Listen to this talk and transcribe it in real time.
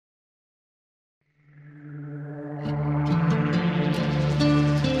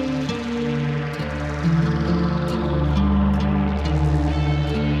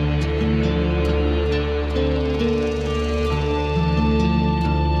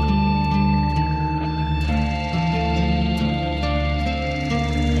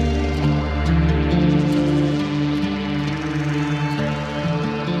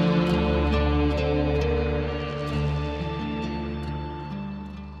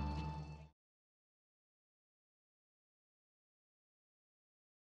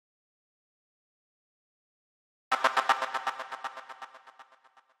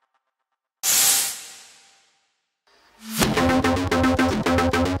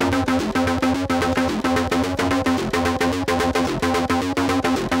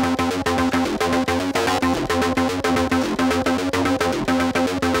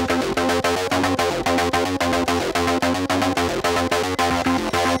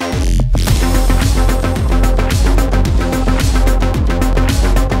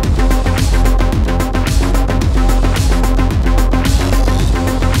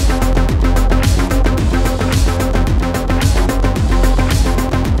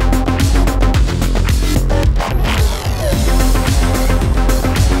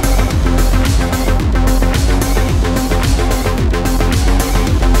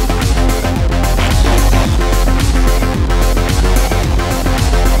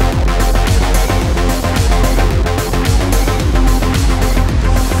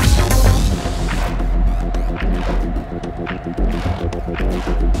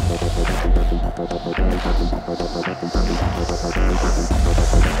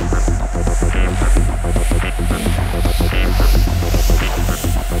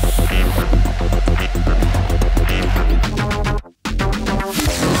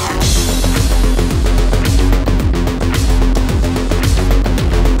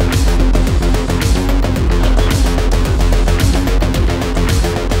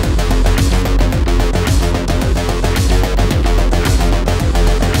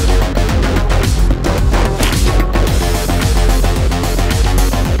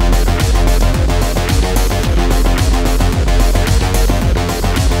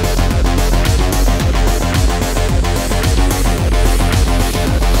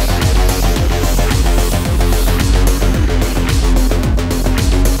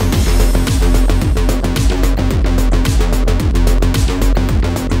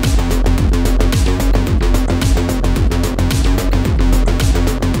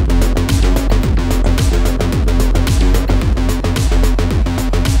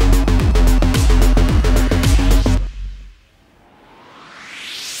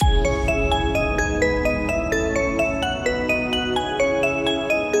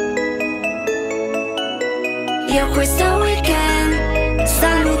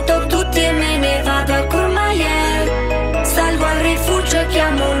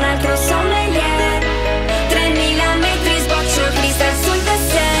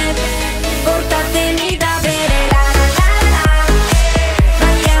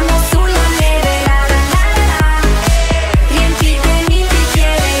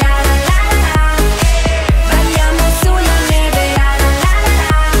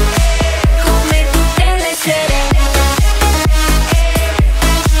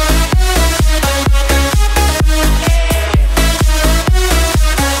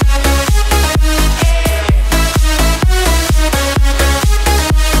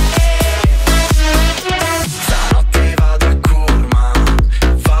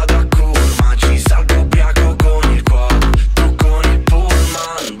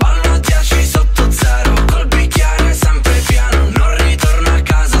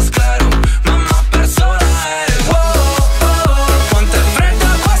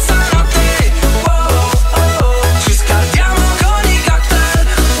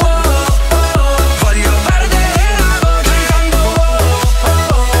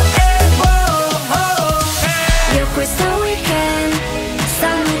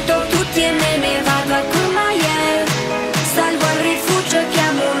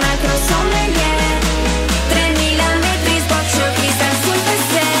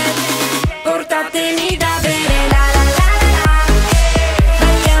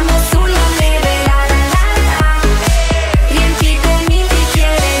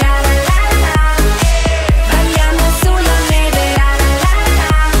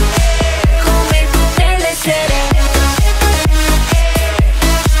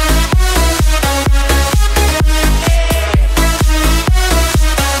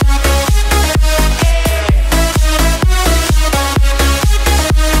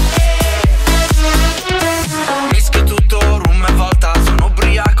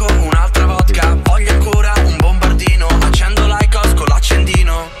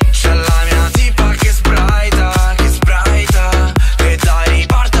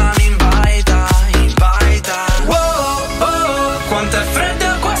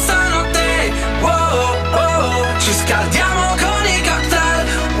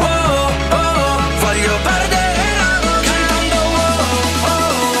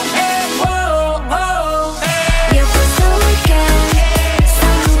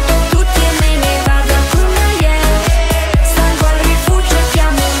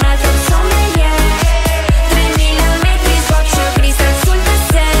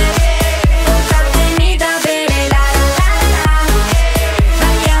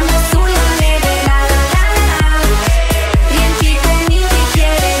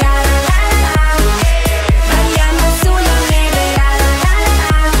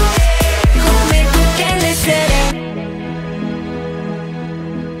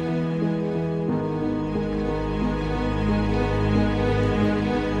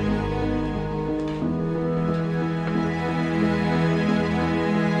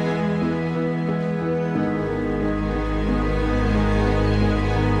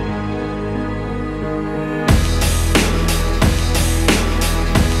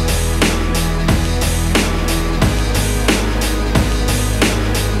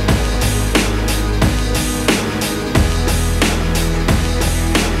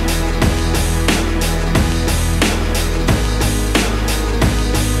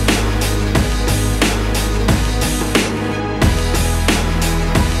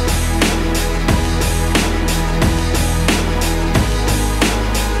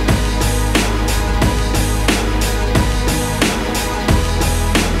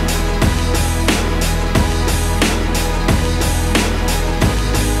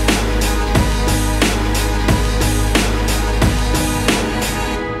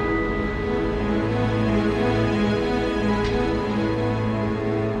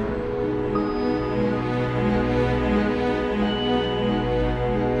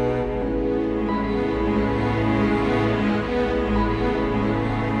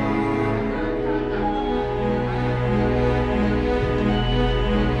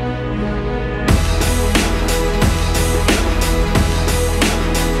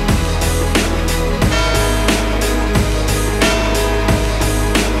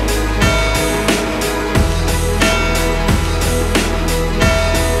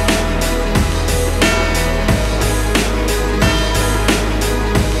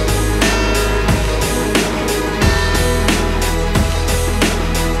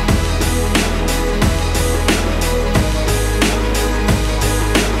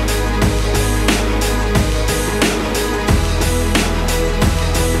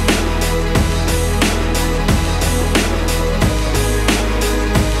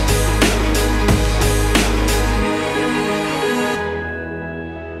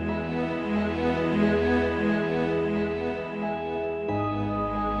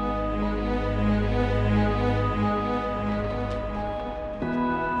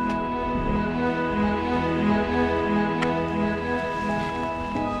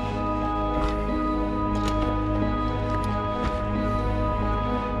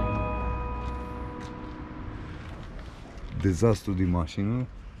dezastru din mașină.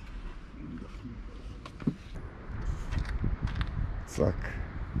 Țac.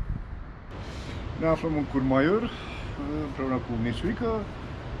 Ne aflăm în Courmayeur, împreună cu Mișuică,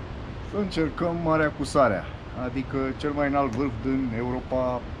 să încercăm Marea cu Sarea, adică cel mai înalt vârf din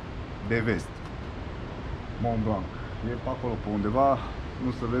Europa de vest, Monte Bianco. E pe acolo, pe undeva,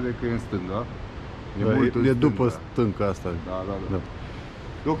 nu se vede că e în stânga. E după stânca asta. Da.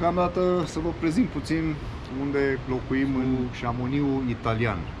 Deocamdată să vă prezint puțin unde locuim în șamoniu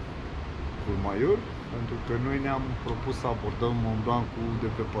italian, Courmayeur, pentru că noi ne-am propus să abordăm Monte Bianco de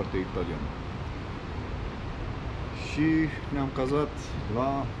pe partea italiană. Și ne-am cazat la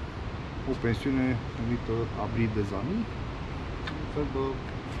o pensiune numită Abri des Amis, un fel de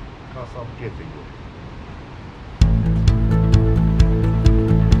casa prietenilor.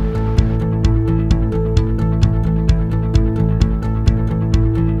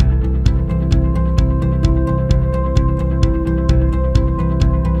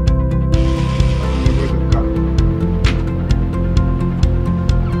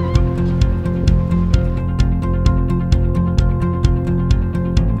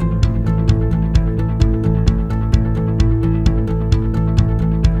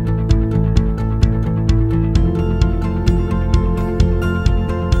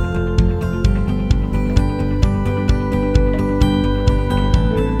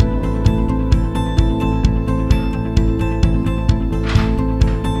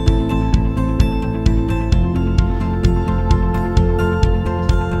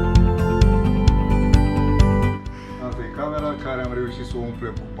 Care am reușit să o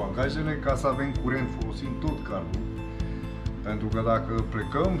umplem cu bagajele ca să avem curent folosind tot cardul. Pentru că dacă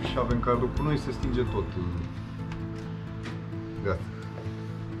plecăm și avem cardul cu noi, se stinge tot. Gata.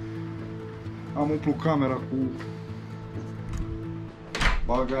 Am umplut camera cu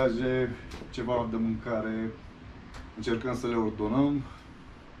bagaje, ceva de mâncare. Încercăm să le ordonăm.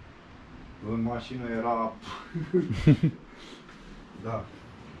 În mașină era... Da.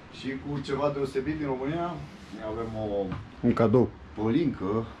 Și cu ceva deosebit din România, avem un cadou.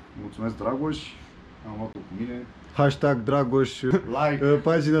 Pălincă, mulțumesc Dragoș, am luat-o cu mine. Hashtag Dragoș, like.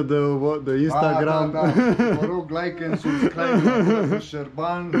 Pagina de Instagram. Da. Vă rog, like and subscribe la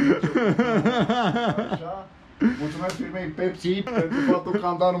Șerban. Așa. Mulțumesc firmei Pepsi pentru faptul că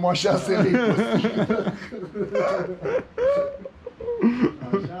am dat numai 6 lei.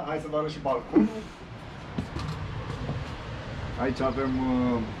 Așa, hai să vă arăt și balconul. Aici avem,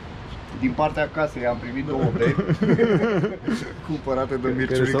 din partea casei am primit 2 beri cumpărate de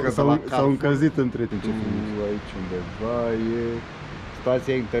Mirciurică de la s-au încălzit între timp. Aici undeva e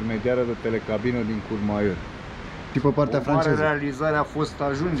stația intermediară de telecabină din Courmayeur. Și pe partea franceză. O mare realizare a fost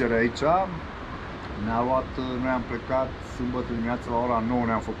ajungerea aici. Ne-a luat, noi am plecat sâmbătă dimineața la ora 9,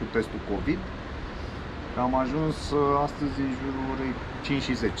 ne-am făcut testul COVID. Am ajuns astăzi în jurul orei 5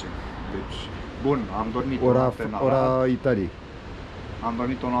 și 10. Deci, bun, am dormit o noapte în Arad. Ora Italiei. Am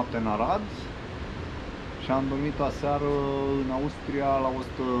dormit o noapte în Arad și am dormit aseară în Austria la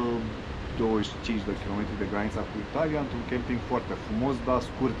 125 de km de granița cu Italia, într-un camping foarte frumos, dar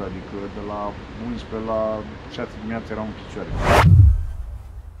scurt, adică de la 11 la 6 dimineața eram în picioare.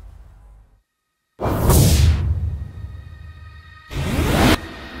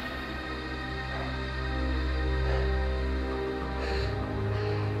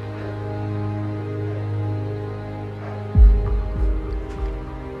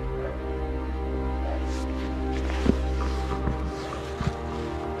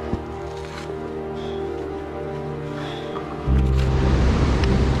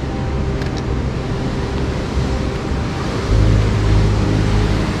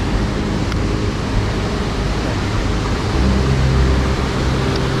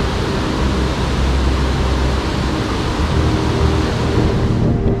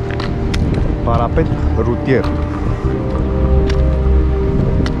 Parapet rutier.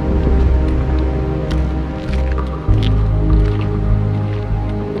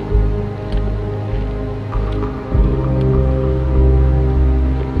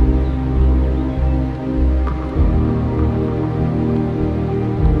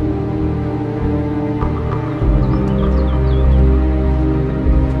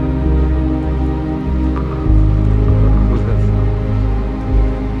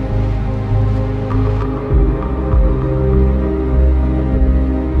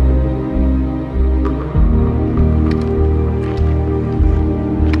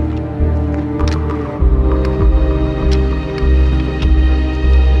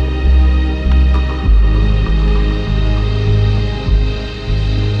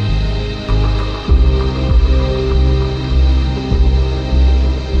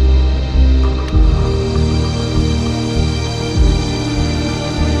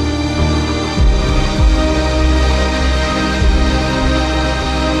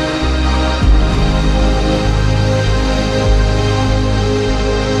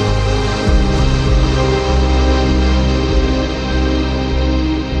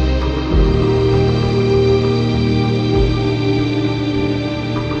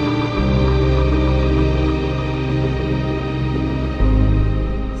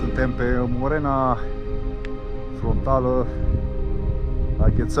 principală a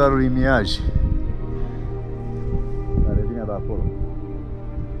ghețarului Miaj, care vine de acolo.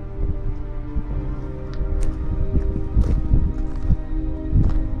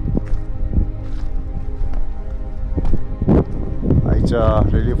 Aici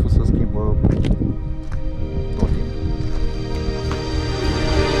relieful se schimbă tot timpul.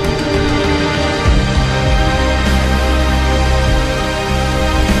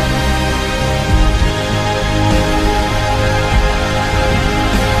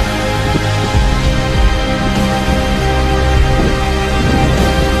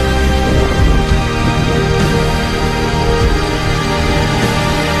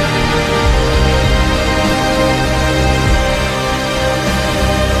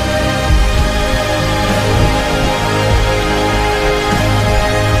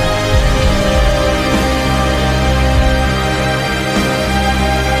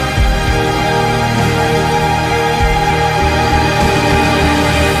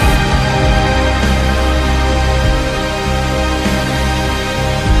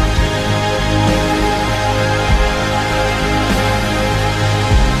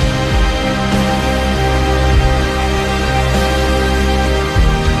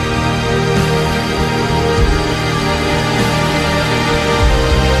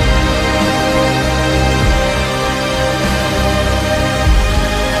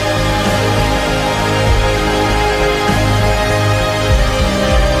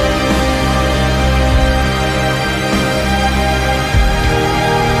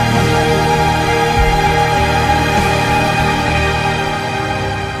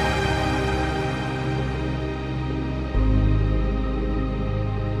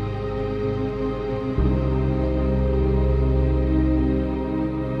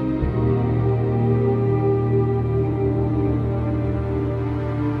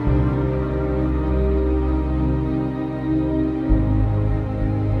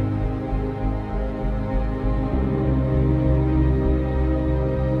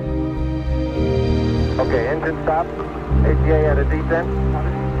 Okay, engine stop. a.k.a. at a descent.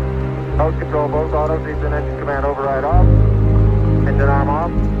 Host control, both autos, descent engine command override off. Engine arm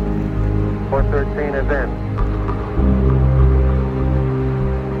off. 413 is in.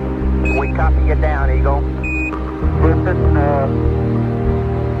 We copy you down, Eagle. Listen,